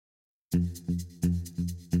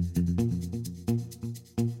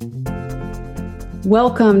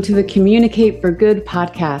Welcome to the Communicate for Good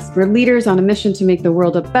podcast, where leaders on a mission to make the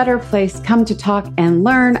world a better place come to talk and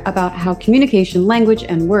learn about how communication, language,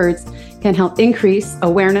 and words can help increase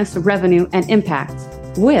awareness, revenue, and impact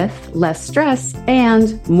with less stress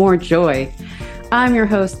and more joy. I'm your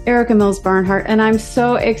host, Erica Mills Barnhart, and I'm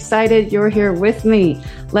so excited you're here with me.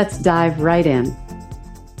 Let's dive right in.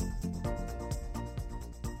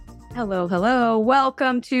 Hello.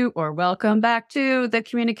 Welcome back to the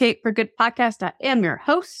Communicate for Good podcast. I am your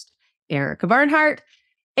host, Erica Barnhart,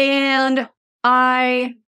 and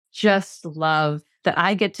I just love that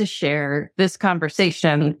I get to share this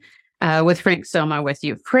conversation with Frank Soma with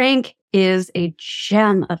you. Frank is a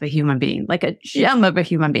gem of a human being, like a gem of a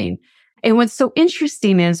human being. And what's so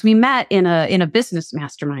interesting is we met in a business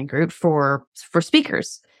mastermind group for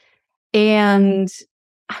speakers, and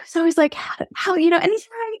I was always like, how anytime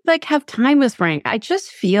I have time with Frank, I just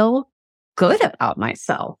feel good about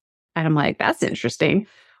myself. And I'm like, that's interesting.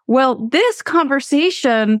 Well, this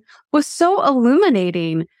conversation was so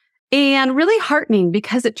illuminating and really heartening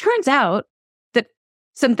because it turns out that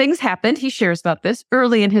some things happened. He shares about this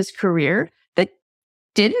early in his career that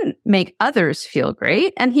didn't make others feel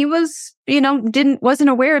great. And he was, wasn't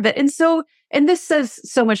aware of it. And this says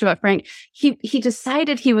so much about Frank. He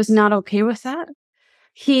decided he was not okay with that.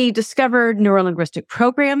 He discovered neurolinguistic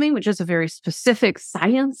programming, which is a very specific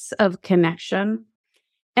science of connection.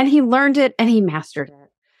 And he learned it and he mastered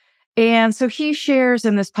it. And so he shares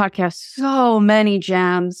in this podcast so many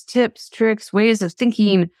gems, tips, tricks, ways of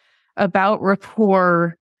thinking about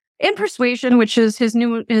rapport and persuasion, which is his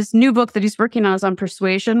new book that he's working on is on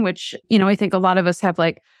persuasion, which, I think a lot of us have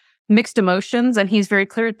mixed emotions. And he's very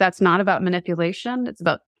clear that's not about manipulation. It's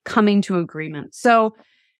about coming to agreement. So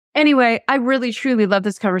anyway, I really, truly love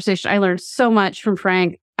this conversation. I learned so much from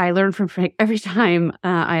Frank. I learn from Frank every time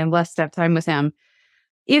I am blessed to have time with him.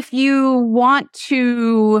 If you want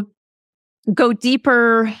to go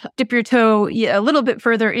deeper, dip your toe a little bit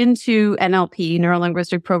further into NLP,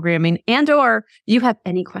 neuro-linguistic programming, and or you have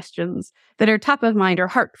any questions that are top of mind or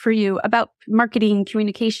heart for you about marketing,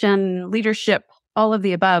 communication, leadership, all of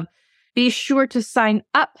the above, be sure to sign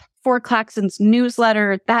up for Claxon's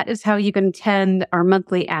newsletter. That is how you can attend our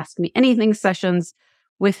monthly Ask Me Anything sessions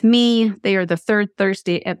with me. They are the third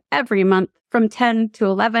Thursday of every month from 10 to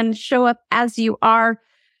 11. Show up as you are,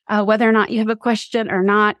 whether or not you have a question or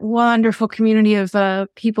not. Wonderful community of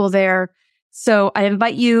people there. So I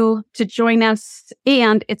invite you to join us,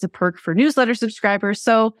 and it's a perk for newsletter subscribers.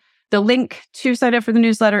 So the link to sign up for the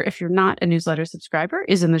newsletter, if you're not a newsletter subscriber,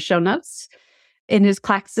 is in the show notes. It is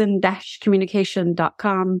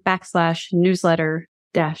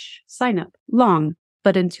claxon-communication.com/newsletter-sign-up. Long,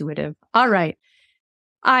 but intuitive. All right.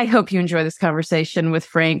 I hope you enjoy this conversation with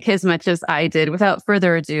Frank as much as I did. Without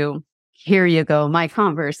further ado, here you go, my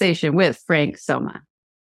conversation with Frank Soma.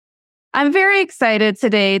 I'm very excited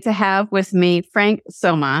today to have with me Frank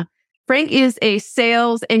Soma. Frank is a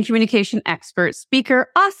sales and communication expert, speaker,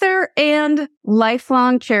 author, and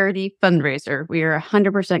lifelong charity fundraiser. We are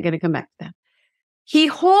 100% going to come back to that. He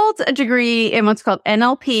holds a degree in what's called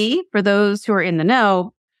NLP, for those who are in the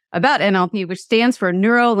know about NLP, which stands for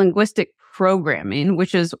Neuro-Linguistic Programming,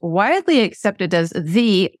 which is widely accepted as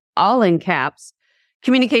the, all in caps,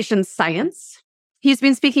 communication science. He's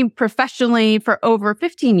been speaking professionally for over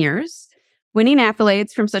 15 years, winning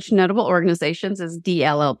accolades from such notable organizations as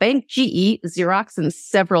DLL Bank, GE, Xerox, and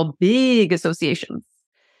several big associations.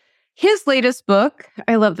 His latest book,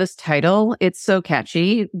 I love this title. It's so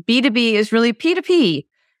catchy. B2B is really P2P.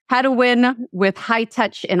 How to win with high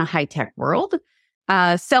touch in a high tech world.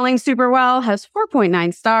 Selling super well, has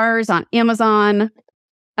 4.9 stars on Amazon.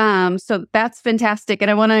 So that's fantastic. And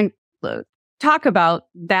I want to talk about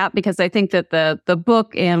that because I think that the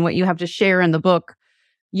book and what you have to share in the book,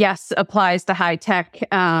 yes, applies to high tech,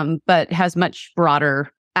 but has much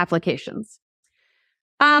broader applications.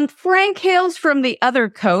 Frank hails from the other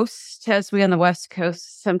coast, as we on the West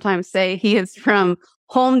Coast sometimes say. He is from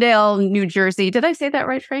Holmdel, New Jersey. Did I say that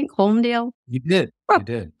right, Frank? Holmdel? You did. Oh, you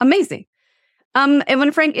did. Amazing. And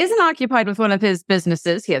when Frank isn't occupied with one of his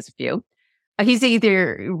businesses, he has a few, he's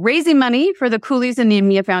either raising money for the Cooley's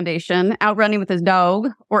Anemia Foundation, out running with his dog,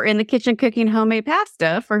 or in the kitchen cooking homemade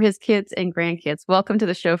pasta for his kids and grandkids. Welcome to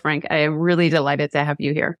the show, Frank. I am really delighted to have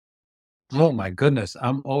you here. Oh, my goodness.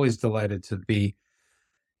 I'm always delighted to be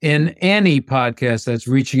in any podcast that's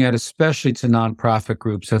reaching out, especially to nonprofit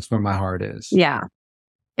groups. That's where my heart is. Yeah,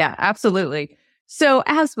 absolutely. So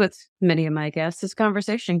as with many of my guests, this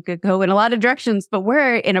conversation could go in a lot of directions, but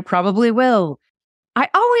where it probably will. I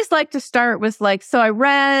always like to start with so I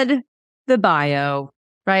read the bio,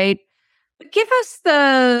 right? Give us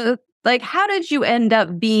how did you end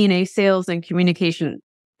up being a sales and communication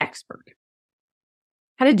expert?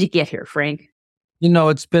 How did you get here, Frank?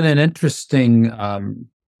 It's been an interesting,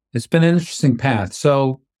 path.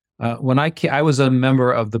 So when I was a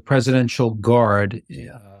member of the Presidential Guard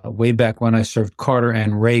way back when I served Carter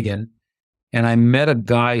and Reagan, and I met a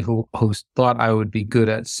guy who thought I would be good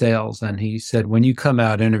at sales, and he said, "When you come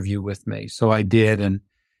out, interview with me." So I did, and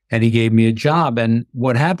he gave me a job. And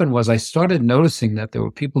what happened was I started noticing that there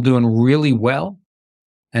were people doing really well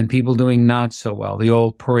and people doing not so well. The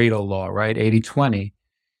old Pareto law, right? 80-20.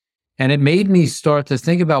 And it made me start to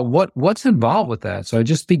think about what's involved with that. So I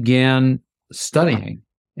just began studying,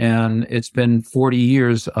 and it's been 40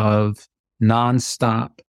 years of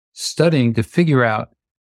nonstop studying to figure out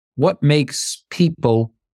what makes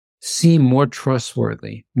people seem more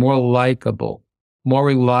trustworthy, more likable, more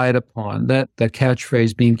relied upon. That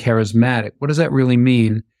catchphrase being charismatic. What does that really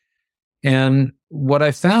mean? And what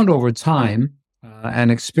I found over time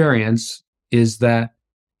and experience is that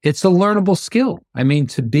it's a learnable skill. I mean,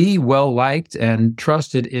 to be well-liked and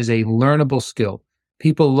trusted is a learnable skill.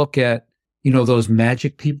 People look at, those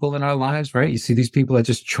magic people in our lives, right? You see these people that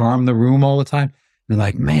just charm the room all the time. They're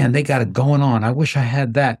like, man, they got it going on. I wish I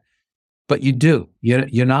had that. But you do.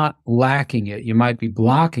 You're not lacking it. You might be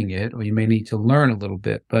blocking it, or you may need to learn a little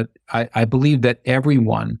bit. But I believe that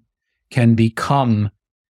everyone can become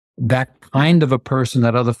that kind of a person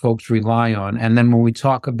that other folks rely on. And then when we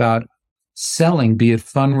talk about selling, be it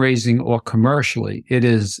fundraising or commercially, it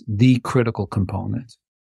is the critical component.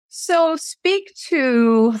 So speak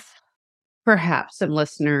to perhaps some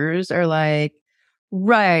listeners are like,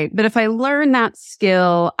 right, but if I learn that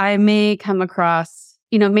skill, I may come across,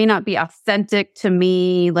 may not be authentic to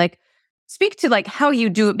me. Like, speak to how you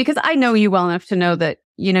do it, because I know you well enough to know that,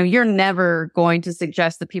 you're never going to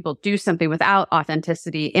suggest that people do something without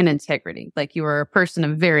authenticity and integrity. Like, you are a person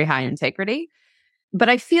of very high integrity. But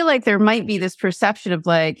I feel like there might be this perception of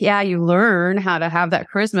you learn how to have that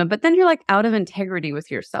charisma, but then you're out of integrity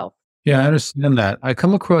with yourself. Yeah, I understand that. I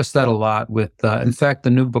come across that a lot with, in fact, the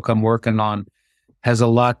new book I'm working on has a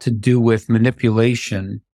lot to do with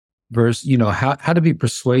manipulation versus, how to be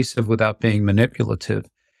persuasive without being manipulative.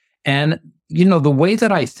 And, the way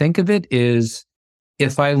that I think of it is,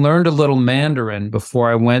 if I learned a little Mandarin before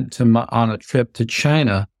I went on a trip to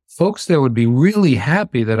China, folks there would be really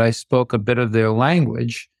happy that I spoke a bit of their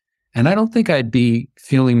language. And I don't think I'd be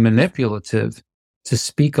feeling manipulative to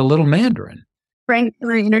speak a little Mandarin. Frank,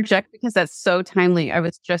 can I interject? Because that's so timely. I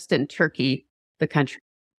was just in Turkey, the country,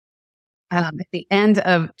 at the end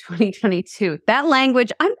of 2022. That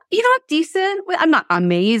language, I'm decent. I'm not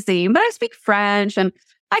amazing, but I speak French, and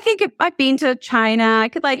I've been to China. I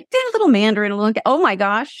could do a little Mandarin, oh my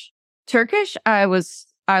gosh, Turkish. I was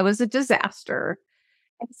a disaster.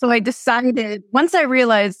 And so I decided, once I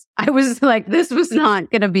realized I was this was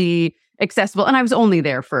not going to be accessible, and I was only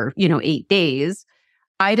there for, 8 days,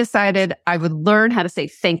 I decided I would learn how to say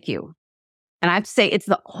thank you. And I have to say, it's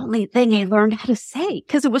the only thing I learned how to say,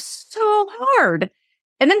 because it was so hard.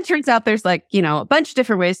 And then it turns out there's a bunch of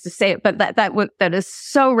different ways to say it, but that is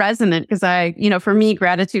so resonant, because for me,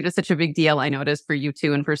 gratitude is such a big deal. I know it is for you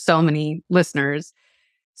too, and for so many listeners.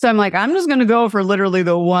 So I'm I'm just going to go for literally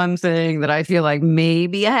the one thing that I feel like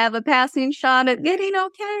maybe I have a passing shot at getting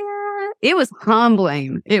okay. It was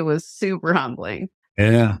humbling. It was super humbling.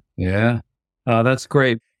 Yeah. Yeah. That's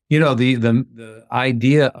great. The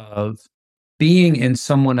idea of being in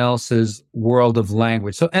someone else's world of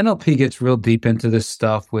language. So NLP gets real deep into this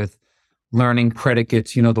stuff with learning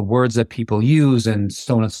predicates, the words that people use and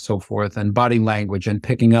so on and so forth, and body language and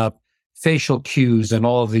picking up facial cues and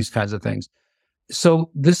all of these kinds of things.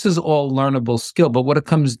 So this is all learnable skill. But what it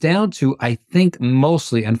comes down to, I think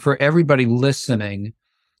mostly, and for everybody listening,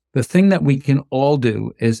 the thing that we can all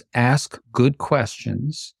do is ask good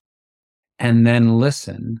questions and then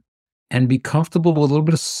listen and be comfortable with a little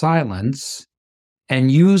bit of silence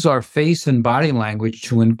and use our face and body language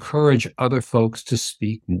to encourage other folks to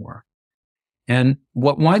speak more. And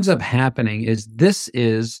what winds up happening is this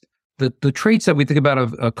is the traits that we think about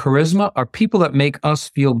of charisma are people that make us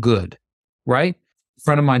feel good, right? A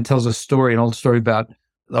friend of mine tells an old story about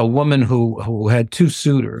a woman who had two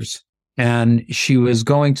suitors, and she was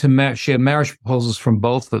going to she had marriage proposals from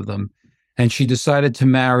both of them. And she decided to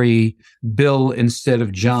marry Bill instead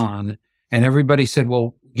of John. And everybody said,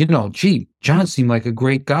 well, John seemed like a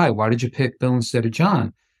great guy. Why did you pick Bill instead of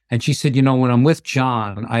John? And she said, when I'm with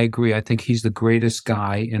John, I agree. I think he's the greatest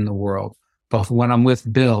guy in the world. But when I'm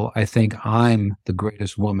with Bill, I think I'm the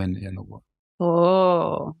greatest woman in the world.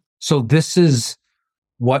 Oh. So this is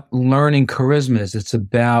what learning charisma is. It's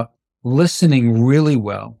about listening really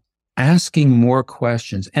well asking more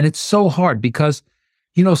questions. And it's so hard because,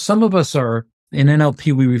 some of us are in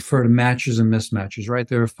NLP, we refer to matches and mismatches, right?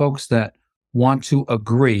 There are folks that want to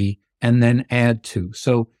agree and then add to.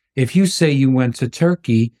 So if you say you went to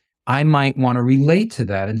Turkey, I might want to relate to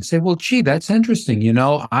that and say, well, gee, that's interesting.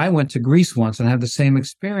 I went to Greece once and had the same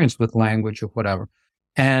experience with language or whatever.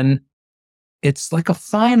 And it's like a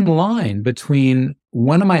fine line between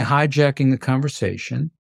when am I hijacking the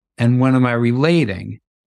conversation and when am I relating?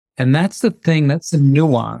 And that's the thing, that's the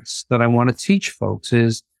nuance that I want to teach folks,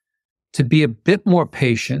 is to be a bit more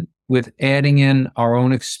patient with adding in our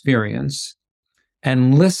own experience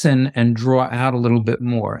and listen and draw out a little bit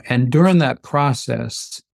more. And during that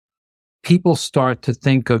process, people start to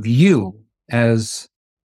think of you as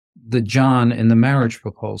the John in the marriage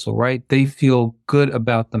proposal, right? They feel good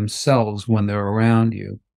about themselves when they're around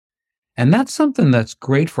you. And that's something that's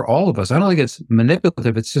great for all of us. I don't think it's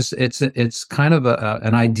manipulative. It's just, it's kind of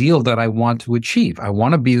an ideal that I want to achieve. I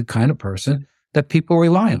want to be the kind of person that people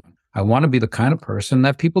rely on. I want to be the kind of person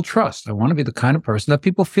that people trust. I want to be the kind of person that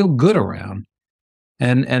people feel good around.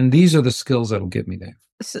 And these are the skills that'll get me there.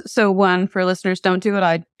 So one, for listeners, don't do what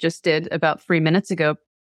I just did about 3 minutes ago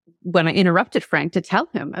when I interrupted Frank to tell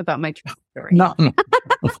him about my story. No. Don't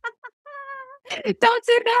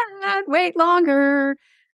do that. Wait longer.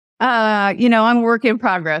 I'm a work in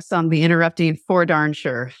progress on the interrupting for darn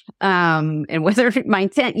sure. And whether my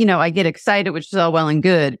intent, I get excited, which is all well and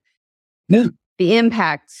good. Yeah. The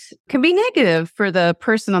impact can be negative for the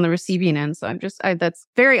person on the receiving end. So that's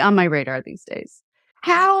very on my radar these days.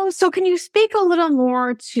 So can you speak a little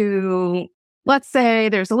more to, let's say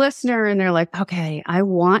there's a listener and they're like, okay, I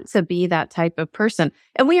want to be that type of person.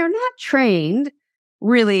 And we are not trained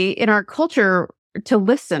really in our culture to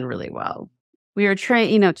listen really well. We are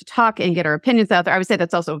trained, to talk and get our opinions out there. I would say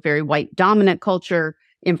that's also a very white dominant culture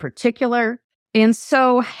in particular. And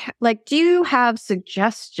so do you have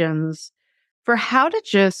suggestions for how to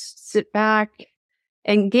just sit back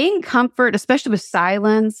and gain comfort, especially with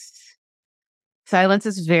silence? Silence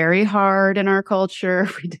is very hard in our culture.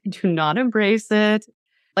 We do not embrace it.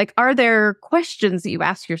 Are there questions that you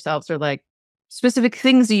ask yourselves or specific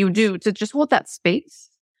things that you do to just hold that space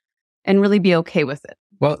and really be okay with it?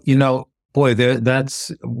 Well, boy,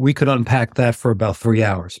 we could unpack that for about 3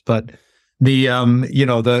 hours. But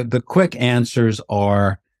the quick answers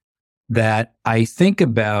are that I think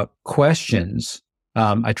about questions.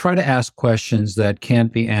 I try to ask questions that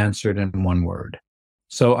can't be answered in one word.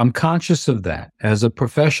 So I'm conscious of that as a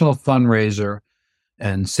professional fundraiser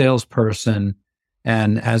and salesperson.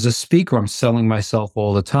 And as a speaker, I'm selling myself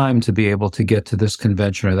all the time to be able to get to this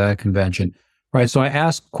convention or that convention, right? So I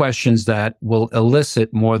ask questions that will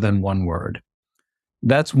elicit more than one word.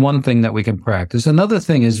 That's one thing that we can practice. Another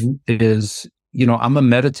thing is, I'm a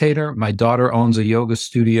meditator. My daughter owns a yoga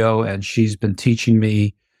studio and she's been teaching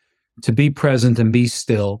me to be present and be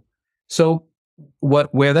still. So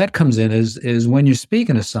where that comes in is when you're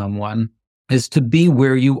speaking to someone is to be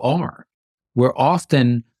where you are, where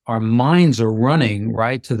often our minds are running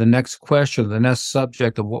right to the next question, the next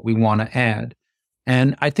subject of what we want to add.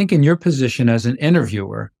 And I think in your position as an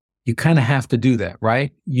interviewer, you kind of have to do that,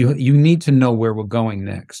 right? You need to know where we're going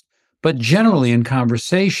next. But generally in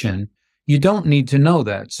conversation, you don't need to know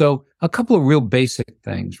that. So a couple of real basic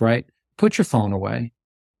things, right? Put your phone away.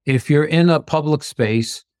 If you're in a public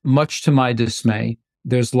space, much to my dismay,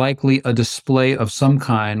 there's likely a display of some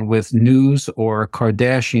kind with news or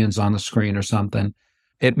Kardashians on the screen or something.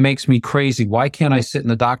 It makes me crazy. Why can't I sit in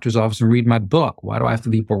the doctor's office and read my book? Why do I have to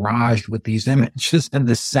be barraged with these images and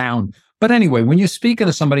this sound? But anyway, when you're speaking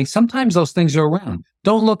to somebody, sometimes those things are around.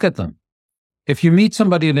 Don't look at them. If you meet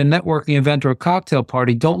somebody at a networking event or a cocktail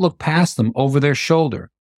party, don't look past them over their shoulder.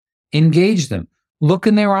 Engage them. Look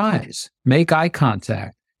in their eyes. Make eye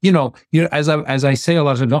contact. As I say a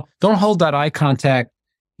lot of times, don't hold that eye contact,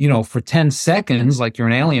 for 10 seconds like you're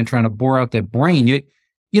an alien trying to bore out their brain. You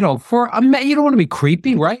don't want to be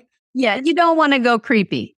creepy, right? Yeah, you don't want to go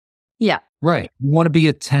creepy. Yeah. Right. You want to be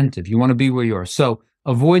attentive. You want to be where you are. So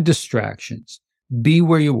avoid distractions. Be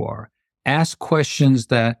where you are. Ask questions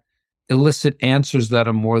that elicit answers that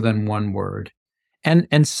are more than one word.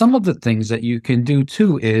 And some of the things that you can do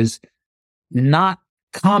too is not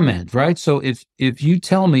comment, right? So if you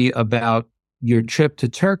tell me about your trip to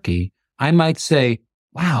Turkey, I might say,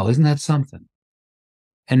 wow, isn't that something?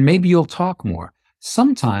 And maybe you'll talk more.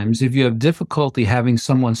 Sometimes if you have difficulty having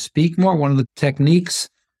someone speak more, one of the techniques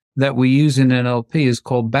that we use in NLP is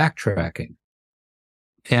called backtracking.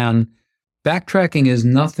 And backtracking is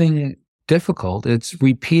nothing difficult. It's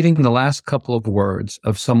repeating the last couple of words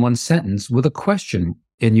of someone's sentence with a question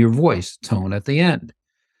in your voice tone at the end.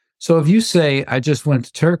 So if you say, I just went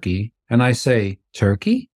to Turkey, and I say,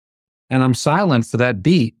 Turkey? And I'm silent for that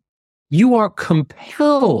beat, you are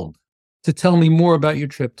compelled to tell me more about your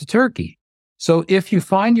trip to Turkey. So if you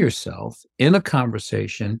find yourself in a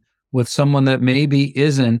conversation with someone that maybe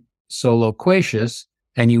isn't so loquacious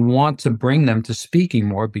and you want to bring them to speaking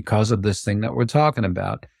more because of this thing that we're talking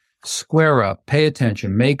about, square up, pay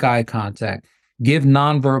attention, make eye contact, give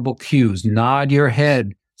nonverbal cues, nod your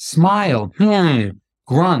head, smile,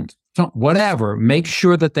 grunt, whatever. Make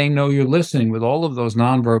sure that they know you're listening with all of those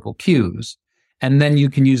nonverbal cues. And then you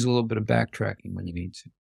can use a little bit of backtracking when you need to.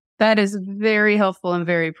 That is very helpful and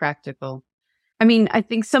very practical. I mean, I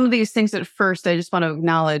think some of these things at first, I just want to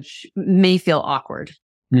acknowledge, may feel awkward.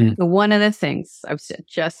 But one of the things, I was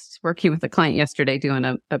just working with a client yesterday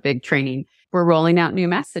doing a big training. We're rolling out new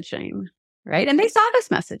messaging, right? And they saw this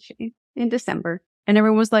messaging in December and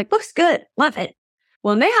everyone was like, looks good. Love it.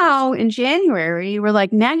 Well, now in January, we're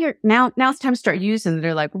like, now it's time to start using it.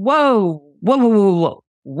 They're like, whoa,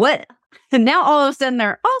 what? And now all of a sudden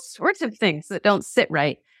there are all sorts of things that don't sit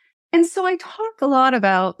right. And so I talk a lot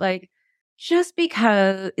about like, just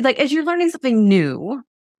because, like, as you're learning something new,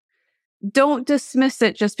 don't dismiss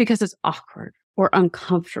it just because it's awkward or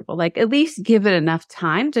uncomfortable. Like, at least give it enough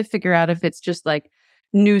time to figure out if it's just like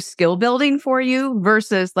new skill building for you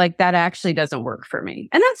versus like that actually doesn't work for me.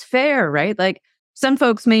 And that's fair, right? Like, some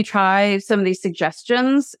folks may try some of these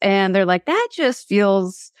suggestions and they're like, that just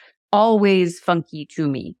feels always funky to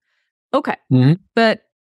me. Okay. But,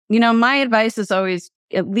 my advice is always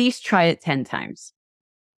at least try it 10 times.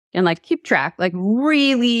 And like keep track, like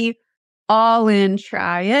really all in,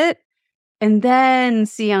 try it, and then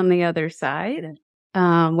see on the other side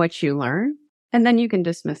what you learn, and then you can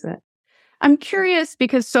dismiss it. I'm curious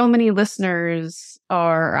because so many listeners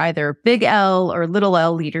are either big L or little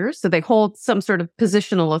L leaders, so they hold some sort of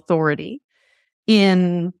positional authority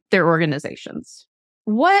in their organizations.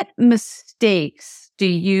 What mistakes do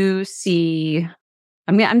you see?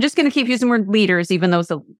 I'm just going to keep using the word leaders, even though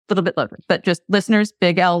it's a little bit lower, but just listeners,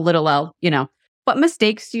 big L, little L, what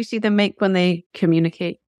mistakes do you see them make when they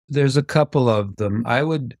communicate? There's a couple of them. I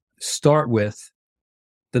would start with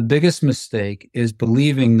the biggest mistake is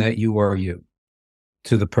believing that you are you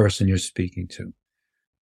to the person you're speaking to.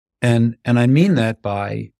 And I mean that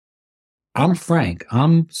by, I'm Frank.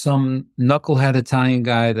 I'm some knucklehead Italian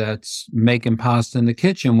guy that's making pasta in the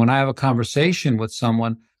kitchen. When I have a conversation with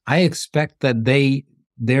someone, I expect that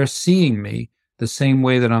they're seeing me the same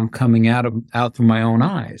way that I'm coming out through my own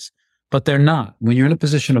eyes, but they're not. When you're in a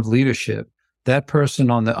position of leadership, that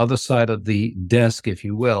person on the other side of the desk, if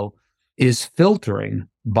you will, is filtering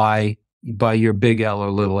by your big L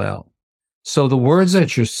or little L. So the words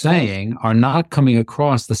that you're saying are not coming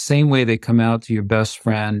across the same way they come out to your best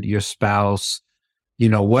friend, your spouse,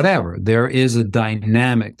 whatever. There is a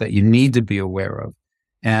dynamic that you need to be aware of.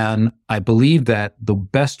 And I believe that the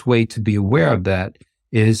best way to be aware of that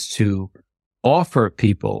is to offer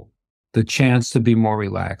people the chance to be more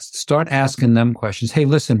relaxed. Start asking them questions. Hey,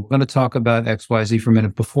 listen, we're going to talk about XYZ for a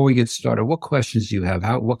minute. Before we get started, what questions do you have?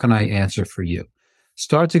 What can I answer for you?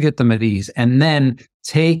 Start to get them at ease and then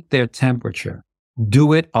take their temperature.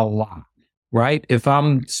 Do it a lot, right? If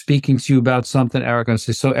I'm speaking to you about something, Erica, I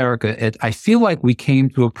say, so Erica, I feel like we came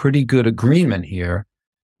to a pretty good agreement here.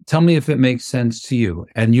 Tell me if it makes sense to you.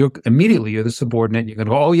 And you're the subordinate. You're going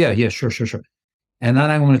to go, oh, yeah, sure. And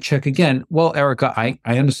then I'm going to check again. Well, Erica, I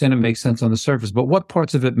understand it makes sense on the surface, but what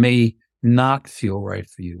parts of it may not feel right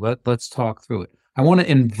for you? Let's talk through it. I want to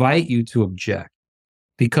invite you to object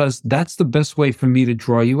because that's the best way for me to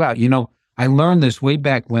draw you out. I learned this way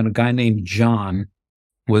back when a guy named John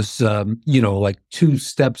was, like 2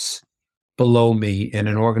 steps below me in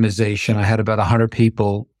an organization. I had about 100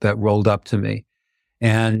 people that rolled up to me.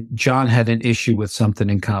 And John had an issue with something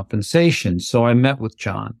in compensation. So I met with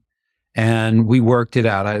John and we worked it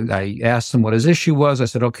out. I asked him what his issue was. I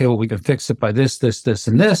said, okay, well, we can fix it by this,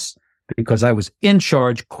 and this, because I was in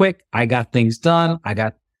charge, quick. I got things done.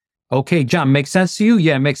 Okay, John, makes sense to you?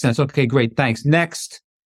 Yeah, it makes sense. Okay, great. Thanks. Next.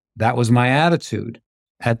 That was my attitude.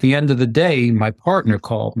 At the end of the day, my partner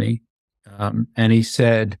called me and he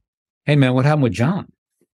said, hey, man, what happened with John?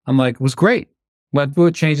 I'm like, it was great. Went through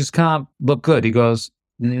it, changed his comp, looked good. He goes,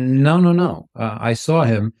 no. I saw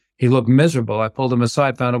him. He looked miserable. I pulled him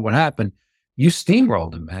aside, found out what happened. You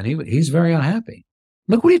steamrolled him, man. He's very unhappy.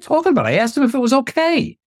 Look, what are you talking about? I asked him if it was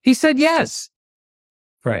okay. He said yes.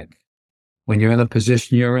 Frank, when you're in the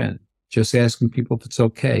position you're in, just asking people if it's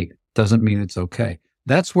okay doesn't mean it's okay.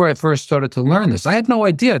 That's where I first started to learn this. I had no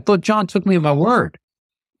idea. I thought John took me at my word,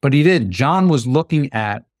 but he didn't. John was looking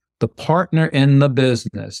at the partner in the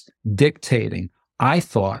business dictating. I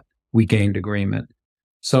thought we gained agreement.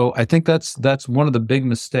 So I think that's one of the big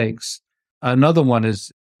mistakes. Another one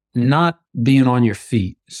is not being on your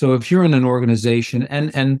feet. So if you're in an organization,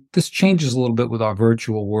 and this changes a little bit with our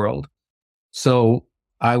virtual world. So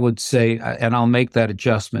I would say, and I'll make that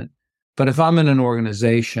adjustment. But if I'm in an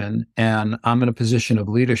organization and I'm in a position of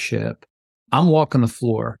leadership, I'm walking the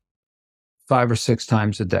floor 5 or 6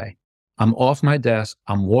 times a day. I'm off my desk.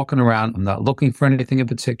 I'm walking around. I'm not looking for anything in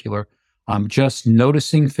particular. I'm just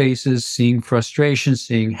noticing faces, seeing frustration,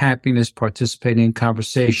 seeing happiness, participating in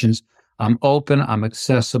conversations. I'm open. I'm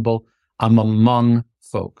accessible. I'm among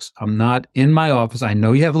folks. I'm not in my office. I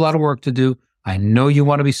know you have a lot of work to do. I know you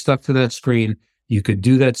want to be stuck to that screen. You could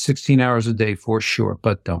do that 16 hours a day for sure,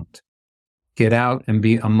 but don't. Get out and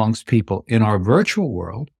be amongst people. In our virtual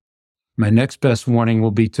world, my next best warning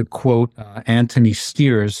will be to quote Anthony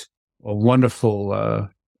Steers, a wonderful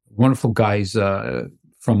guy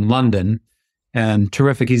from London, and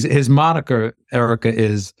terrific. His moniker, Erica,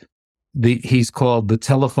 is he's called the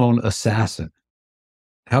telephone assassin.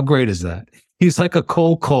 How great is that? He's like a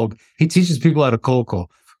cold call. He teaches people how to cold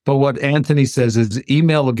call. But what Anthony says is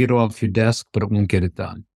email will get off your desk, but it won't get it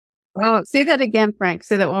done. Oh, say that again, Frank.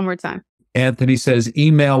 Say that one more time. Anthony says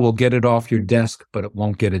email will get it off your desk, but it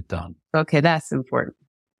won't get it done. Okay, that's important.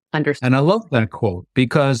 Understand. And I love that quote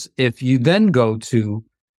because if you then go to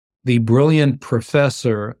the brilliant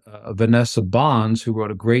professor, Vanessa Bonds, who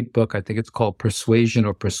wrote a great book, I think it's called Persuasion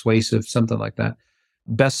or Persuasive, something like that,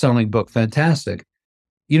 best-selling book, fantastic.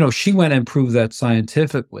 She went and proved that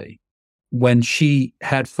scientifically when she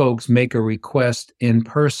had folks make a request in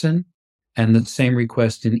person and the same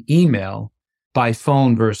request in email by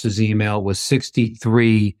phone versus email was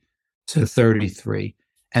 63 to 33.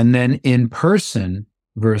 And then in person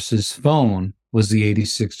versus phone was the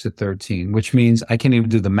 86 to 13, which means I can't even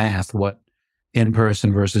do the math what in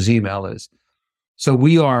person versus email is. So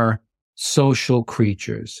we are social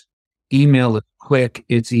creatures. Email is quick.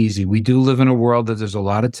 It's easy. We do live in a world that there's a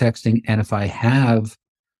lot of texting. And if I have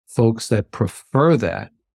folks that prefer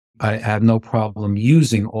that, I have no problem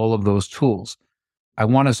using all of those tools. I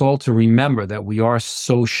want us all to remember that we are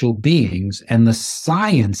social beings, and the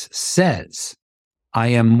science says I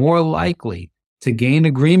am more likely to gain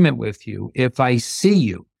agreement with you if I see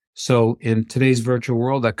you. So in today's virtual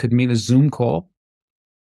world, that could mean a Zoom call.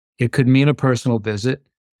 It could mean a personal visit.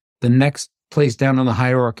 The next place down on the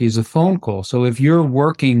hierarchy is a phone call. So if you're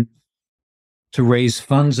working to raise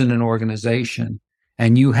funds in an organization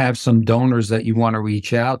and you have some donors that you want to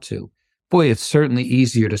reach out to, boy, it's certainly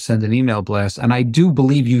easier to send an email blast. And I do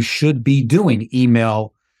believe you should be doing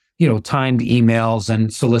email, timed emails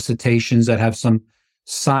and solicitations that have some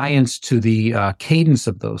science to the cadence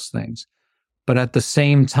of those things. But at the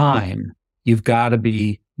same time, you've got to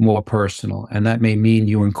be more personal. And that may mean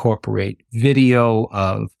you incorporate video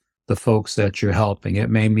of the folks that you're helping. It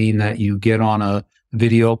may mean that you get on a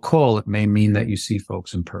video call. It may mean that you see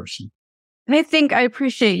folks in person. And I think I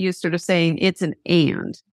appreciate you sort of saying it's an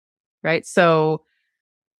and, right? So,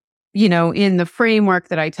 in the framework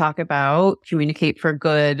that I talk about, communicate for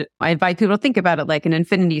good, I invite people to think about it like an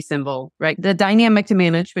infinity symbol, right? The dynamic to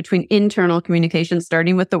manage between internal communication,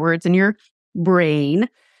 starting with the words in your brain,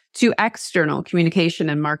 to external communication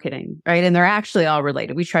and marketing, right? And they're actually all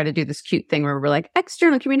related. We try to do this cute thing where we're like,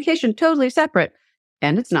 external communication, totally separate.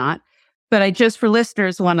 And it's not. But I just, for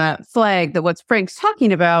listeners, want to flag that what Frank's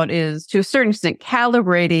talking about is, to a certain extent,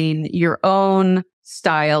 calibrating your own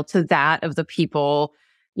style to that of the people,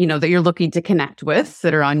 that you're looking to connect with,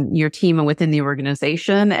 that are on your team and within the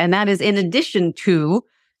organization. And that is in addition to,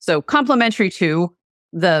 so complementary to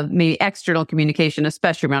the maybe external communication,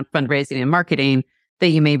 especially around fundraising and marketing that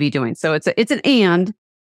you may be doing. So it's an and,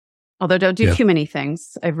 although don't do too many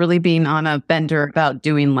things. I've really been on a bender about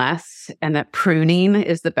doing less, and that pruning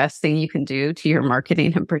is the best thing you can do to your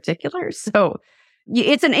marketing in particular. So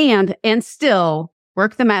it's an and still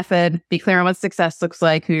work the method, be clear on what success looks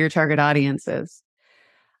like, who your target audience is.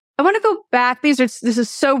 I want to go back. This is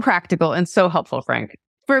so practical and so helpful, Frank.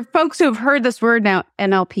 For folks who have heard this word now,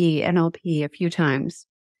 NLP a few times,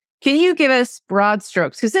 can you give us broad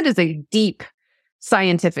strokes? Because it is a deep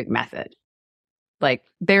scientific method. Like,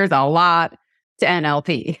 there's a lot to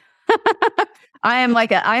NLP. I'm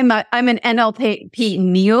an NLP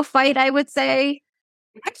neophyte, I would say.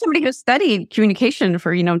 I'm somebody who studied communication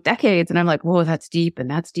for, decades. And I'm like, whoa, that's deep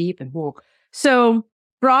and that's deep and whoa. So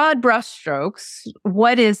broad brushstrokes,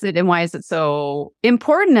 what is it and why is it so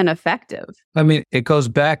important and effective? I mean, it goes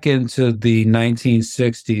back into the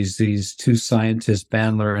 1960s. These two scientists,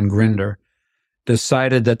 Bandler and Grinder,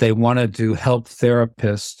 decided that they wanted to help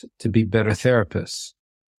therapists to be better therapists.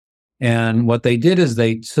 And what they did is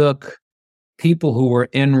they took people who were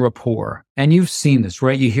in rapport, and you've seen this,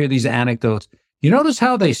 right? You hear these anecdotes. You notice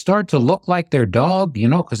how they start to look like their dog,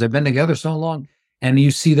 because they've been together so long. And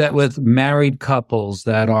you see that with married couples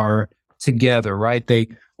that are together, right?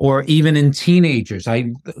 Or even in teenagers.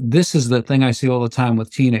 This is the thing I see all the time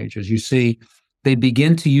with teenagers. You see, they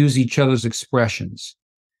begin to use each other's expressions.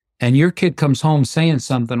 And your kid comes home saying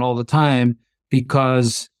something all the time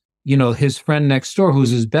because, his friend next door,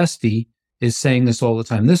 who's his bestie, is saying this all the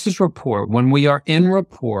time. This is rapport. When we are in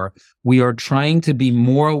rapport, we are trying to be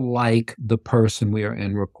more like the person we are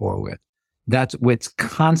in rapport with. That's what's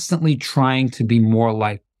constantly trying to be more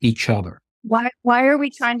like each other. Why are we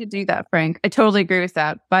trying to do that, Frank? I totally agree with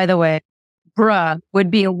that. By the way, bruh would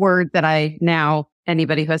be a word that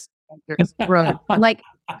anybody who has bruh. Like,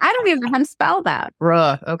 I don't even know how to spell that.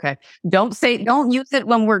 Bruh. Okay. Don't use it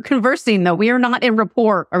when we're conversing, though. We are not in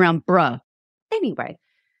rapport around bruh. Anyway.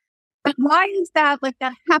 But why is that? Like,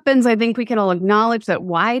 that happens. I think we can all acknowledge that.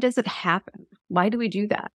 Why does it happen? Why do we do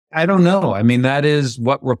that? I don't know. I mean, that is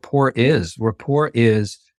what rapport is. Rapport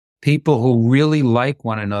is people who really like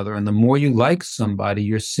one another. And the more you like somebody,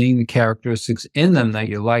 you're seeing the characteristics in them that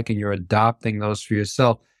you like, and you're adopting those for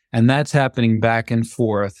yourself. And that's happening back and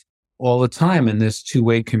forth all the time in this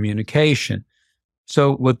two-way communication.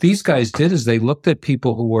 So what these guys did is they looked at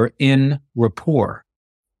people who were in rapport,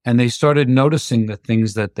 and they started noticing the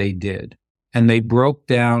things that they did. And they broke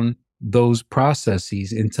down those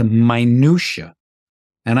processes into minutia.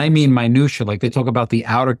 And I mean minutia, like they talk about the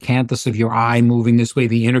outer canthus of your eye moving this way,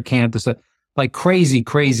 the inner canthus, like crazy,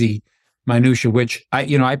 crazy minutia, which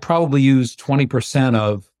I probably use 20%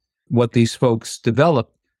 of what these folks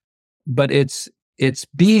developed. But it's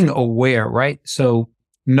being aware, right? So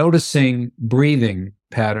noticing breathing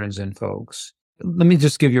patterns in folks. Let me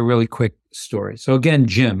just give you a really quick story. So again,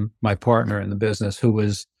 Jim, my partner in the business, who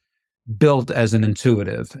was built as an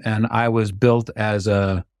intuitive, and I was built as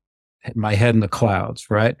my head in the clouds,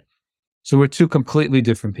 right? So we're two completely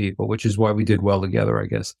different people, which is why we did well together, I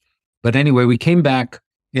guess. But anyway, we came back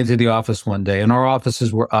into the office one day, and our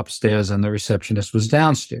offices were upstairs and the receptionist was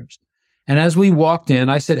downstairs. And as we walked in,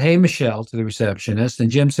 I said, "Hey, Michelle," to the receptionist, and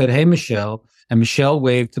Jim said, "Hey, Michelle," and Michelle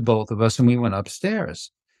waved to both of us, and we went upstairs.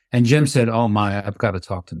 And Jim said, "Oh my, I've got to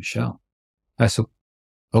talk to Michelle." I said,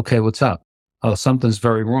 "Okay, what's up?" "Oh, something's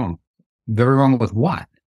very wrong." "Very wrong with what?"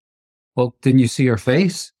 "Well, didn't you see her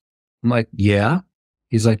face?" I'm like, "Yeah."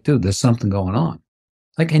 He's like, "Dude, there's something going on."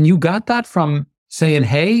 Like, "And you got that from saying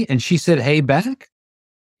hey?" And she said hey back?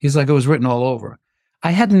 He's like, "It was written all over." I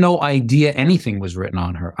had no idea anything was written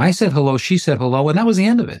on her. I said hello, she said hello, and that was the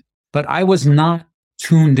end of it. But I was not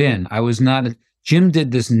tuned in. Jim did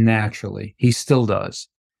this naturally. He still does.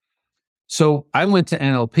 So I went to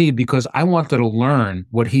NLP because I wanted to learn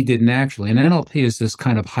what he did naturally. And NLP is this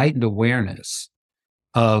kind of heightened awareness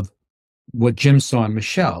of what Jim saw in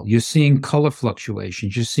Michelle. You're seeing color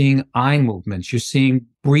fluctuations. You're seeing eye movements. You're seeing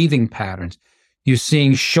breathing patterns. You're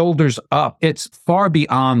seeing shoulders up. It's far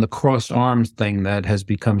beyond the crossed arms thing that has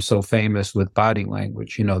become so famous with body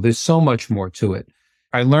language. There's so much more to it.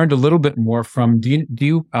 I learned a little bit more from,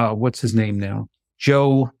 what's his name now?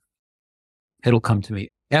 Joe, it'll come to me.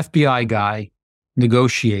 FBI guy,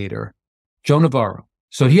 negotiator, Joe Navarro.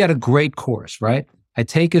 So he had a great course, right? I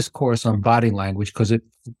take his course on body language because it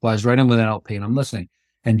flies right in with NLP, and I'm listening.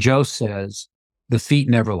 And Joe says, the feet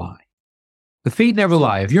never lie. The feet never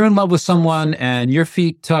lie. If you're in love with someone and your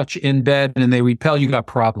feet touch in bed and they repel, you got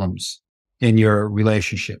problems in your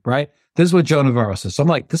relationship, right? This is what Joe Navarro says. So I'm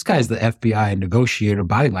like, this guy's the FBI negotiator,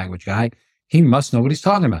 body language guy. He must know what he's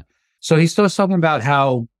talking about. So he starts talking about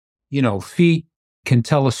how, feet can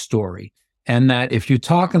tell a story. And that if you're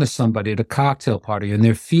talking to somebody at a cocktail party and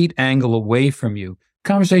their feet angle away from you,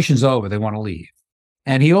 conversation's over. They want to leave.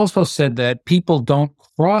 And he also said that people don't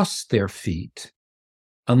cross their feet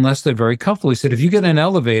unless they're very comfortable. He said, if you get in an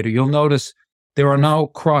elevator, you'll notice there are no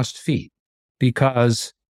crossed feet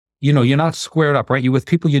because, you're not squared up, right? You're with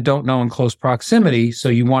people you don't know in close proximity. So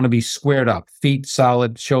you want to be squared up, feet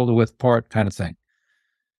solid, shoulder width apart kind of thing.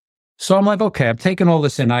 So I'm like, okay, I'm taking all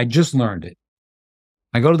this in. I just learned it.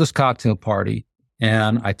 I go to this cocktail party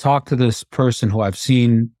and I talk to this person who I've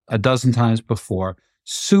seen a dozen times before,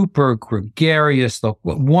 super gregarious,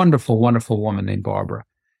 wonderful, wonderful woman named Barbara.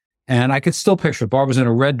 And I could still picture Barbara's in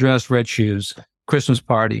a red dress, red shoes, Christmas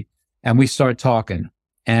party. And we start talking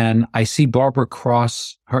and I see Barbara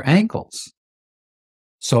cross her ankles.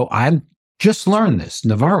 So I just learned this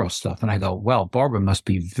Navarro stuff. And I go, well, Barbara must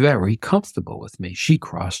be very comfortable with me. She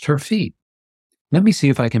crossed her feet. Let me see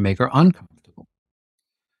if I can make her uncomfortable.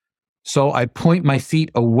 So I point my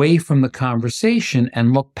feet away from the conversation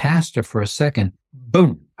and look past her for a second.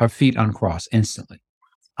 Boom, her feet uncross instantly.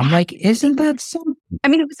 I'm like, isn't that something? I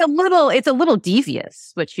mean, it's a little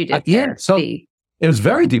devious what you did Yeah. there. So See. it was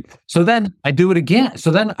very deep. So then I do it again.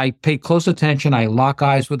 So then I pay close attention. I lock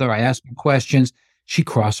eyes with her. I ask her questions. She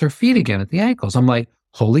crossed her feet again at the ankles. I'm like,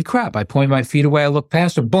 holy crap. I point my feet away. I look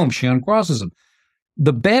past her. Boom, she uncrosses them.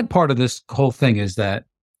 The bad part of this whole thing is that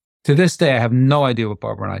to this day, I have no idea what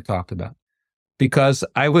Barbara and I talked about because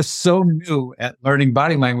I was so new at learning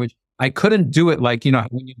body language. I couldn't do it like,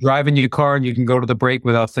 when you drive in your car and you can go to the brake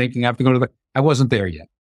without thinking, I have to go to I wasn't there yet.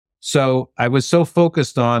 So I was so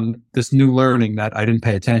focused on this new learning that I didn't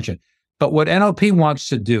pay attention. But what NLP wants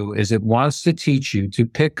to do is it wants to teach you to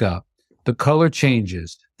pick up the color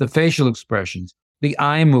changes, the facial expressions, the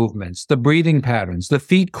eye movements, the breathing patterns, the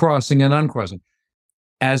feet crossing and uncrossing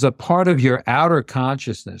as a part of your outer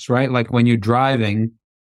consciousness, right? Like when you're driving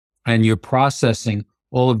and you're processing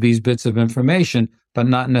all of these bits of information, but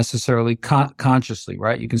not necessarily consciously,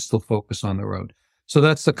 right? You can still focus on the road. So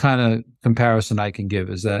that's the kind of comparison I can give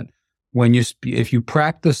is that when if you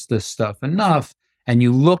practice this stuff enough and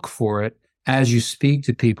you look for it as you speak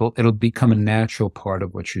to people, it'll become a natural part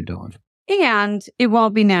of what you're doing. And it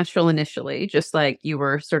won't be natural initially, just like you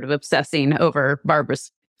were sort of obsessing over Barbara's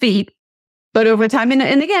feet. But over time, and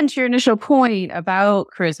again, to your initial point about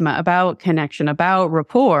charisma, about connection, about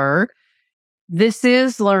rapport, this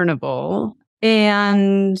is learnable.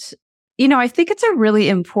 And, I think it's a really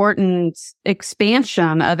important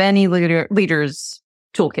expansion of any leader's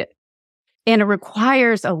toolkit. And it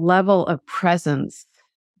requires a level of presence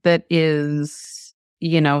that is,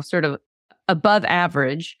 sort of above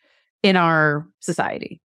average in our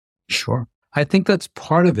society. Sure. I think that's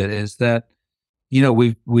part of it is that,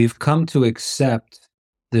 we've come to accept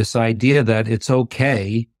this idea that it's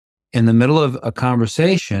okay in the middle of a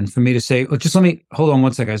conversation for me to say, just let me, hold on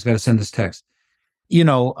one second, I just got to send this text.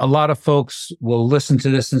 A lot of folks will listen to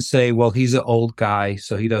this and say, well, he's an old guy,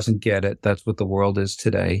 so he doesn't get it. That's what the world is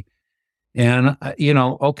today. And,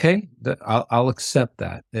 okay, I'll accept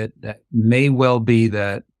that. That may well be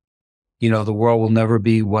that, the world will never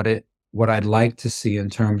be what I'd like to see in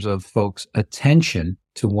terms of folks' attention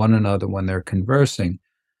to one another when they're conversing.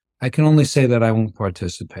 I can only say that I won't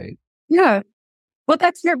participate. Yeah. Well,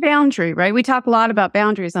 that's your boundary, right? We talk a lot about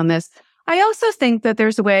boundaries on this. I also think that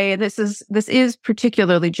there's a way, this is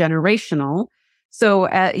particularly generational. So,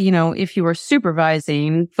 if you are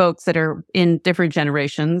supervising folks that are in different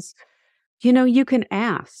generations, you can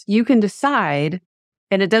ask, you can decide,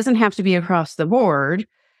 and it doesn't have to be across the board.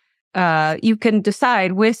 You can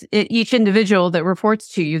decide with each individual that reports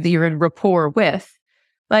to you that you're in rapport with,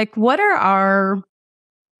 like, what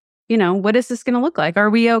is this going to look like? Are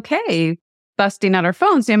we okay busting out our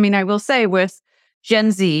phones? I mean, I will say with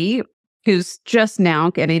Gen Z, who's just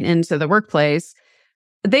now getting into the workplace,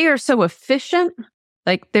 they are so efficient.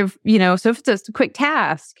 Like so if it's a quick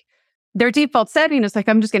task, their default setting is like,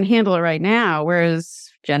 I'm just going to handle it right now. Whereas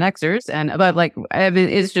Gen Xers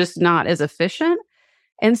is just not as efficient.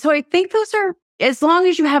 And so I think those are, as long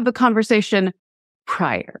as you have the conversation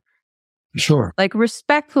prior. Sure. Like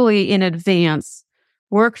respectfully in advance,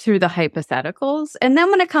 work through the hypotheticals. And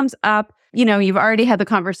then when it comes up, you've already had the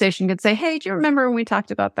conversation, you could say, hey, do you remember when we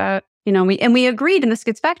talked about that? We agreed, and this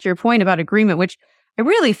gets back to your point about agreement, which I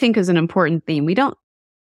really think is an important theme. We don't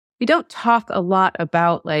talk a lot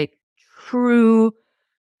about like true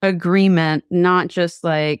agreement, not just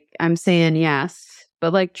like I'm saying yes,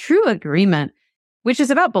 but like true agreement, which is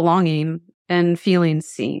about belonging and feeling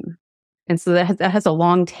seen. And so that has a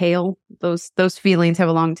long tail. Those feelings have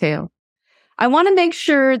a long tail. I want to make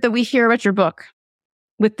sure that we hear about your book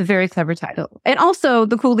with the very clever title, and also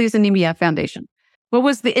the Cooley's Anemia Foundation. What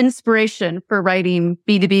was the inspiration for writing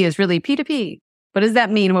B2B is really P2P? What does that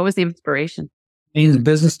mean? What was the inspiration? It means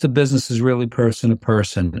business to business is really person to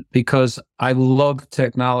person because I love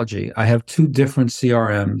technology. I have 2 different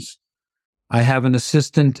CRMs. I have an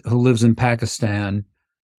assistant who lives in Pakistan.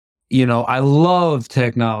 I love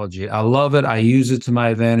technology. I love it. I use it to my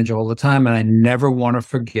advantage all the time. And I never want to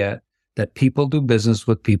forget that people do business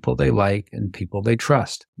with people they like and people they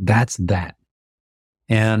trust. That's that.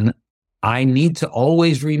 And I need to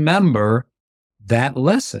always remember that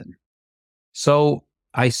lesson. So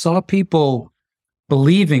I saw people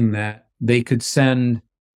believing that they could send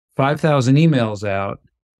 5,000 emails out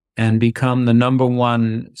and become the number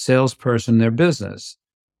one salesperson in their business.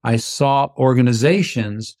 I saw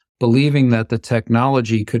organizations believing that the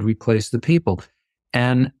technology could replace the people.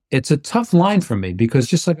 And it's a tough line for me because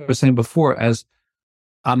just like I was saying before, as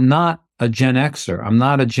I'm not a Gen Xer, I'm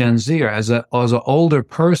not a Gen Zer, as an older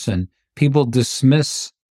person, people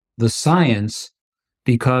dismiss the science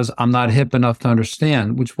because I'm not hip enough to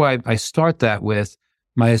understand, which is why I start that with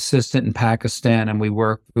my assistant in Pakistan, and we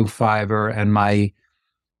work through Fiverr, and my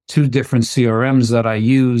 2 different CRMs that I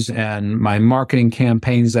use, and my marketing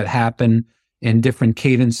campaigns that happen in different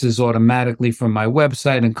cadences automatically from my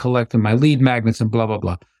website and collecting my lead magnets and blah, blah,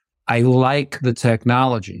 blah. I like the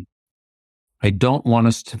technology. I don't want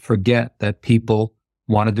us to forget that people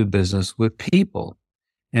want to do business with people.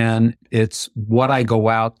 And it's what I go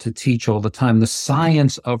out to teach all the time, the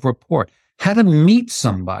science of rapport, how to meet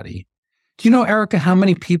somebody. Do you know, Erica, how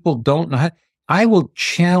many people don't know how? I will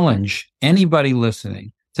challenge anybody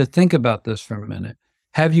listening to think about this for a minute.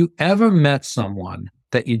 Have you ever met someone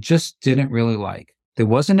that you just didn't really like? There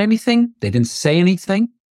wasn't anything. They didn't say anything,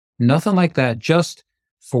 nothing like that. Just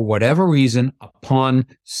for whatever reason, upon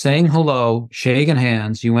saying hello, shaking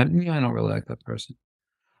hands, you went, I don't really like that person.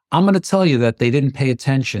 I'm going to tell you that they didn't pay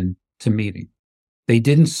attention to meeting. They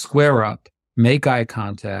didn't square up, make eye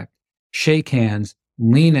contact, shake hands,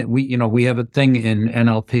 lean it. We have a thing in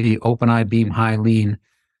NLP, open eye beam, high lean.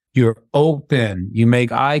 You're open, you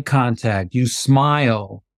make eye contact, you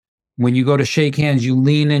smile. When you go to shake hands, you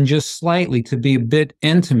lean in just slightly to be a bit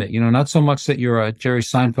intimate, not so much that you're a Jerry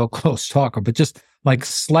Seinfeld close talker, but just like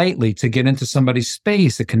slightly to get into somebody's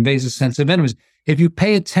space. It conveys a sense of intimacy. If you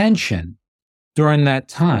pay attention during that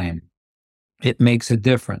time, it makes a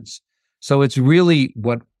difference. So it's really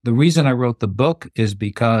the reason I wrote the book is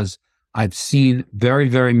because I've seen very,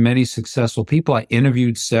 very many successful people. I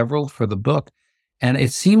interviewed several for the book, and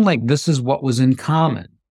it seemed like this is what was in common,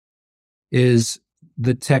 is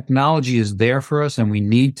the technology is there for us and we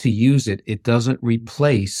need to use it. It doesn't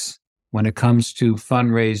replace, when it comes to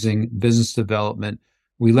fundraising, business development,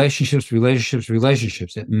 relationships.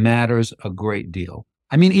 It matters a great deal.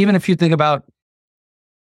 I mean, even if you think about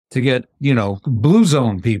to get, blue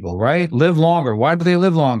zone people, right? Live longer. Why do they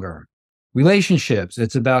live longer? Relationships.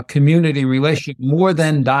 It's about community relationship more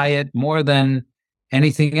than diet, more than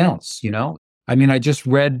anything else, I mean, I just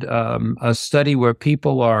read a study where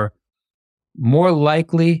people are more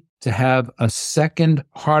likely to have a second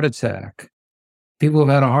heart attack. People who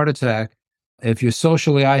have had a heart attack, if you're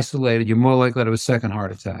socially isolated, you're more likely to have a second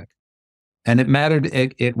heart attack. And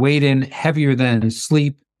it weighed in heavier than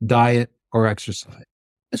sleep, diet, or exercise.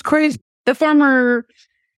 It's crazy. The former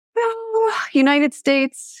United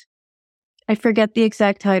States, I forget the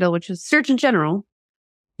exact title, which is Surgeon General.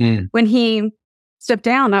 When he stepped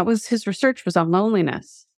down, his research was on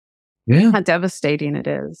loneliness. Yeah. How devastating it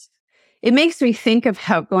is. It makes me think of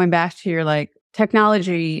how, going back to your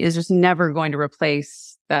technology is just never going to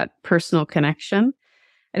replace that personal connection.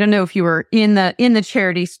 I don't know if you were in the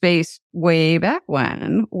charity space way back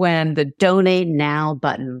when the Donate Now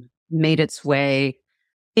button made its way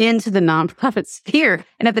into the nonprofit sphere.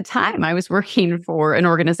 And at the time, I was working for an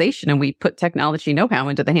organization and we put technology know-how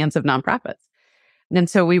into the hands of nonprofits. And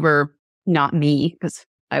so we were, not me, because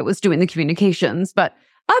I was doing the communications, but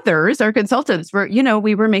others, our consultants were,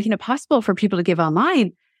 we were making it possible for people to give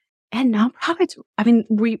online. And nonprofits,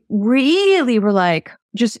 we really were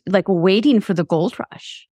just waiting for the gold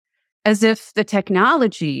rush, as if the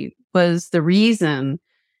technology was the reason,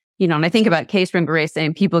 and I think about Kay Spring-Garay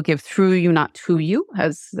saying people give through you, not to you,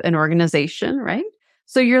 as an organization, right?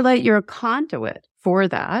 So you're a conduit for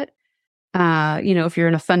that. If you're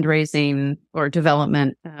in a fundraising or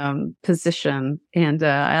development position, and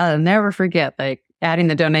I'll never forget adding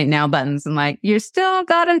the Donate Now buttons and you still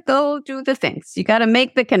gotta go do the things. You gotta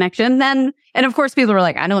make the connection. And of course people were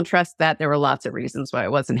I don't trust that. There were lots of reasons why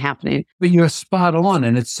it wasn't happening. But you're spot on.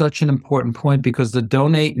 And it's such an important point because the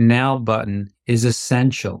Donate Now button is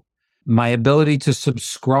essential. My ability to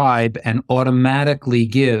subscribe and automatically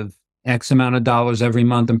give X amount of dollars every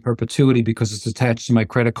month in perpetuity because it's attached to my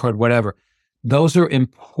credit card, whatever. Those are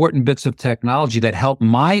important bits of technology that help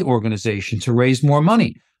my organization to raise more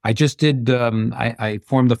money. I just did, I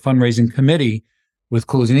formed the fundraising committee with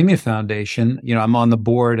Cooley's Anemia Foundation. I'm on the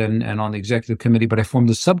board and on the executive committee, but I formed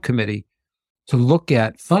a subcommittee to look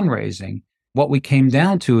at fundraising. What we came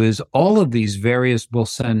down to is all of these various,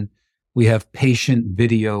 we have patient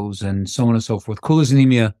videos and so on and so forth. Cooley's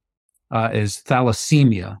Anemia is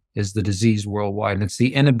thalassemia, is the disease worldwide, and it's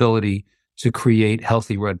the inability to create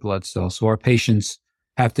healthy red blood cells. So our patients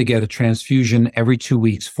have to get a transfusion every 2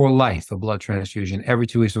 weeks for life, a blood transfusion every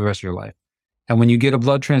 2 weeks for the rest of your life. And when you get a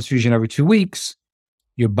blood transfusion every 2 weeks,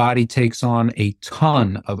 your body takes on a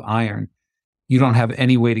ton of iron. You don't have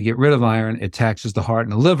any way to get rid of iron. It taxes the heart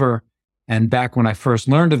and the liver. And back when I first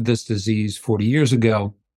learned of this disease 40 years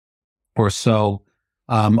ago or so,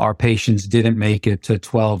 our patients didn't make it to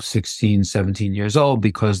 12, 16, 17 years old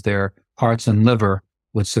because their hearts and liver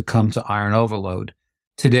would succumb to iron overload.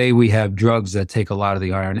 Today, we have drugs that take a lot of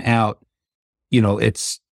the iron out.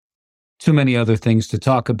 It's too many other things to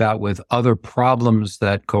talk about with other problems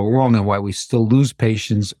that go wrong and why we still lose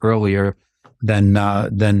patients earlier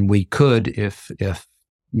than we could if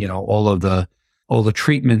all the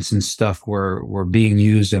treatments and stuff were being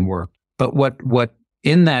used and worked. But what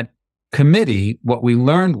in that committee, what we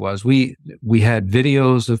learned was we had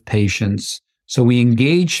videos of patients. So we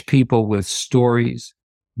engaged people with stories,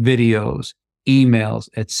 videos, emails,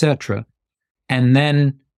 etc. And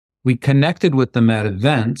then we connected with them at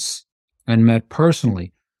events and met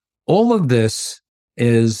personally. All of this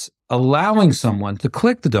is allowing someone to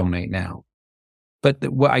click the donate now. But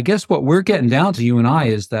I guess what we're getting down to, you and I,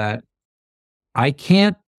 is that I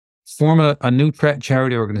can't form a new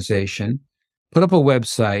charity organization, put up a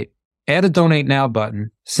website, add a donate now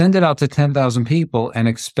button, send it out to 10,000 people and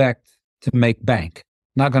expect to make bank.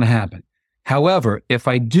 Not going to happen. However, if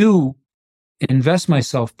I do invest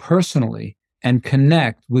myself personally and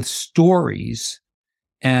connect with stories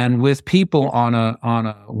and with people on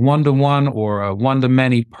a one-to-one or a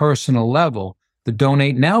one-to-many personal level, the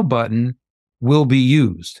donate now button will be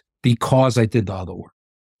used because I did the other work.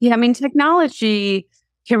 Yeah, I mean, technology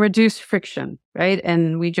can reduce friction, right?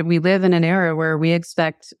 And we live in an era where we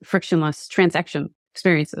expect frictionless transaction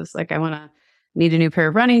experiences. Like, I need a new pair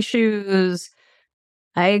of running shoes.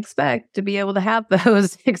 I expect to be able to have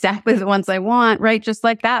those exactly the ones I want, right? Just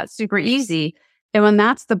like that, super easy. And when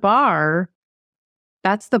that's the bar.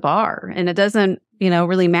 And it doesn't,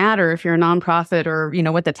 really matter if you're a nonprofit or,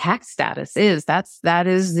 what the tax status is. That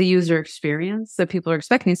is the user experience that people are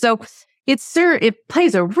expecting. So it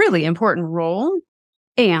plays a really important role,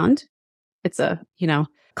 and it's a,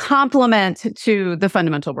 complement to the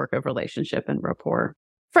fundamental work of relationship and rapport.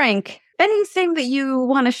 Frank, anything that you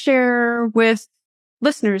want to share with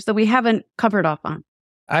listeners that we haven't covered off on?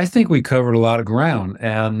 I think we covered a lot of ground,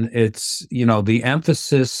 and it's, the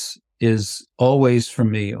emphasis is always for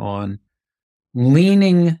me on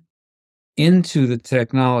leaning into the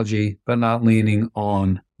technology, but not leaning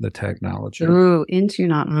on the technology. Ooh, into,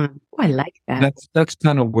 not on. Oh, I like that. That's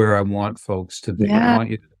kind of where I want folks to be. Yeah. I want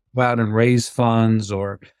you to go out and raise funds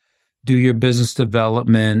or do your business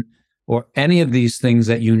development or any of these things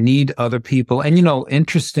that you need other people. And,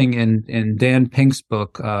 interesting in Dan Pink's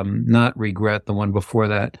book, Not Regret, the one before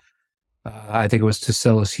that, I think it was To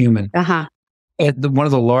Sell Is Human. Uh-huh. One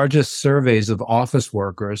of the largest surveys of office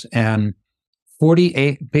workers, and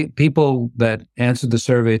 48 people that answered the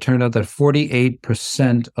survey, it turned out that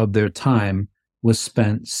 48% of their time was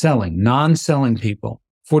spent selling, non-selling people.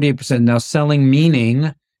 48%. Now, selling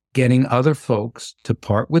meaning getting other folks to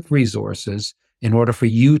part with resources in order for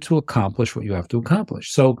you to accomplish what you have to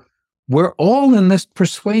accomplish. So we're all in this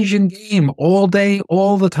persuasion game all day,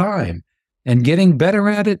 all the time. And getting better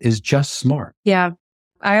at it is just smart. Yeah.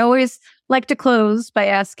 I always like to close by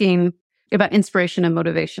asking about inspiration and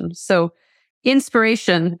motivation. So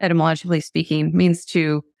inspiration, etymologically speaking, means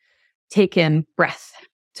to take in breath,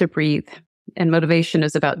 to breathe. And motivation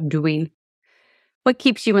is about doing. What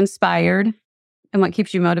keeps you inspired and what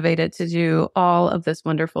keeps you motivated to do all of this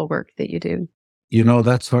wonderful work that you do?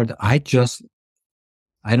 That's hard. I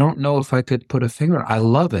don't know if I could put a finger on it. I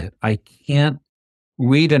love it. I can't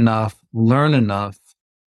read enough, learn enough.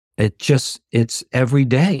 It's every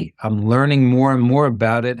day. I'm learning more and more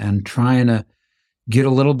about it and trying to get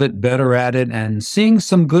a little bit better at it and seeing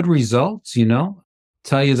some good results,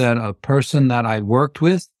 Tell you that a person that I worked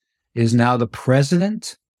with is now the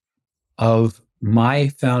president of my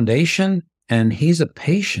foundation, and he's a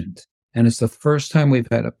patient. And it's the first time we've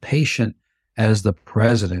had a patient as the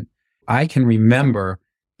president. I can remember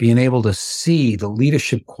being able to see the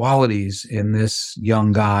leadership qualities in this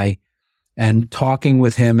young guy and talking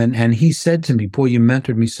with him. And he said to me, boy, you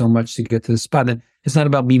mentored me so much to get to this spot. And it's not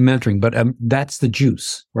about me mentoring, but that's the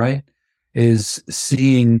juice, right? Is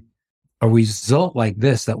seeing a result like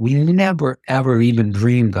this that we never, ever even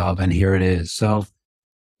dreamed of. And here it is. So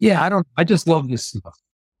yeah, I just love this stuff.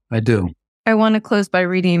 I do. I want to close by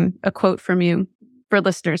reading a quote from you for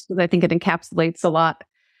listeners, because I think it encapsulates a lot.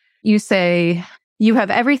 You say, "You have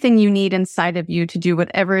everything you need inside of you to do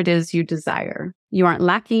whatever it is you desire. You aren't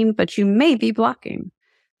lacking, but you may be blocking.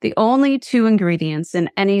 The only two ingredients in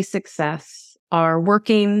any success are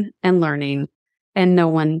working and learning, and no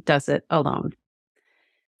one does it alone."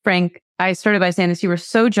 Frank, I started by saying this. You were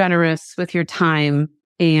so generous with your time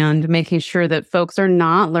and making sure that folks are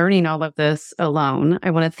not learning all of this alone.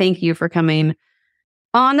 I want to thank you for coming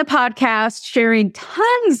on the podcast, sharing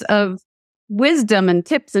tons of wisdom and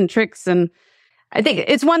tips and tricks. And I think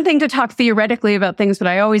it's one thing to talk theoretically about things, but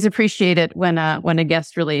I always appreciate it when a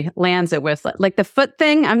guest really lands it with like the foot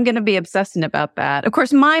thing. I'm going to be obsessing about that. Of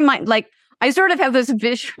course, my mind, like I sort of have this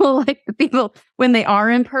visual, like the people when they are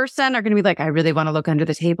in person are going to be like, I really want to look under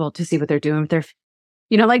the table to see what they're doing with their,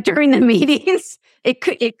 like during the meetings, it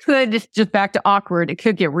could just back to awkward. It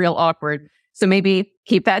could get real awkward. So maybe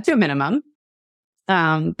keep that to a minimum.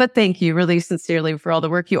 But thank you really sincerely for all the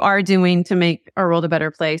work you are doing to make our world a better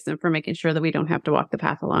place and for making sure that we don't have to walk the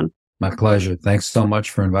path alone. My pleasure. Thanks so much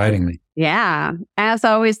for inviting me. Yeah. As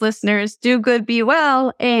always, listeners, do good, be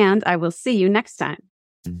well, and I will see you next time.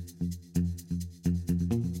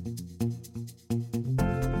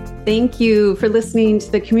 Thank you for listening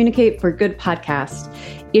to the Communicate for Good podcast.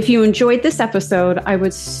 If you enjoyed this episode, I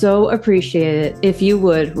would so appreciate it if you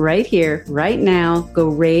would right here, right now, go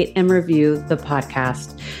rate and review the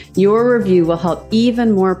podcast. Your review will help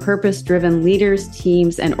even more purpose-driven leaders,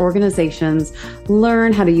 teams, and organizations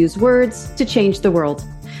learn how to use words to change the world.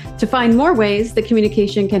 To find more ways that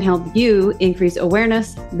communication can help you increase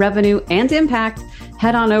awareness, revenue, and impact,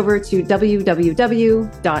 head on over to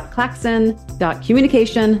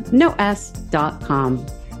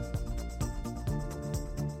www.claxon.communication.com.